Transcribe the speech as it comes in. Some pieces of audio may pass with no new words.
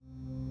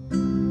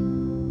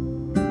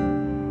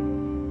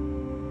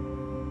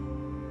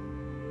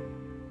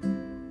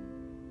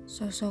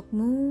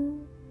Sosokmu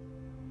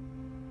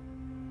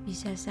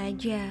bisa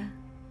saja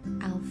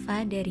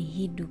alfa dari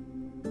hidup.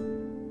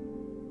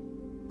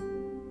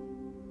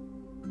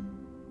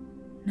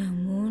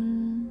 Namun,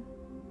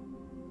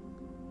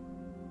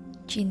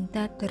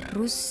 cinta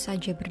terus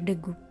saja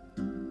berdegup.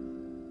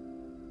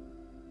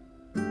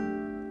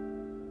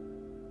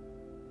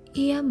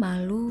 Ia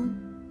malu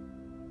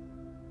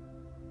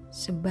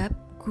sebab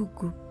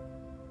gugup.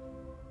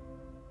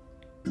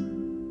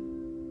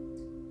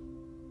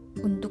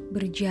 Untuk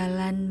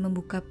berjalan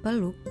membuka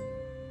peluk,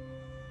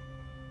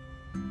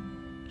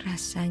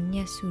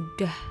 rasanya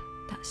sudah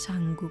tak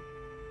sanggup.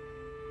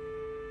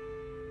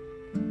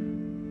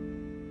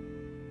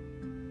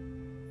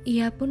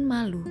 Ia pun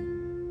malu,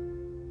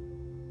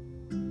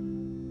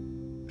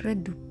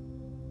 redup.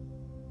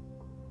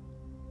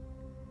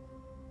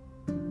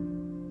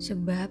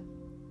 Sebab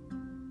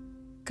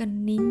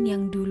kening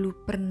yang dulu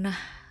pernah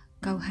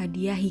kau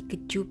hadiahi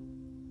kecup,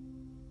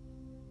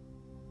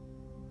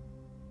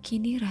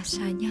 kini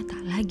rasanya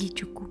tak lagi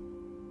cukup.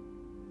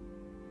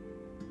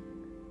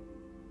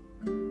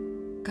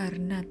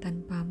 Karena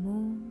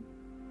tanpamu,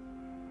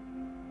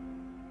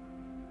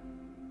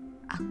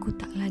 aku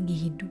tak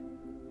lagi hidup.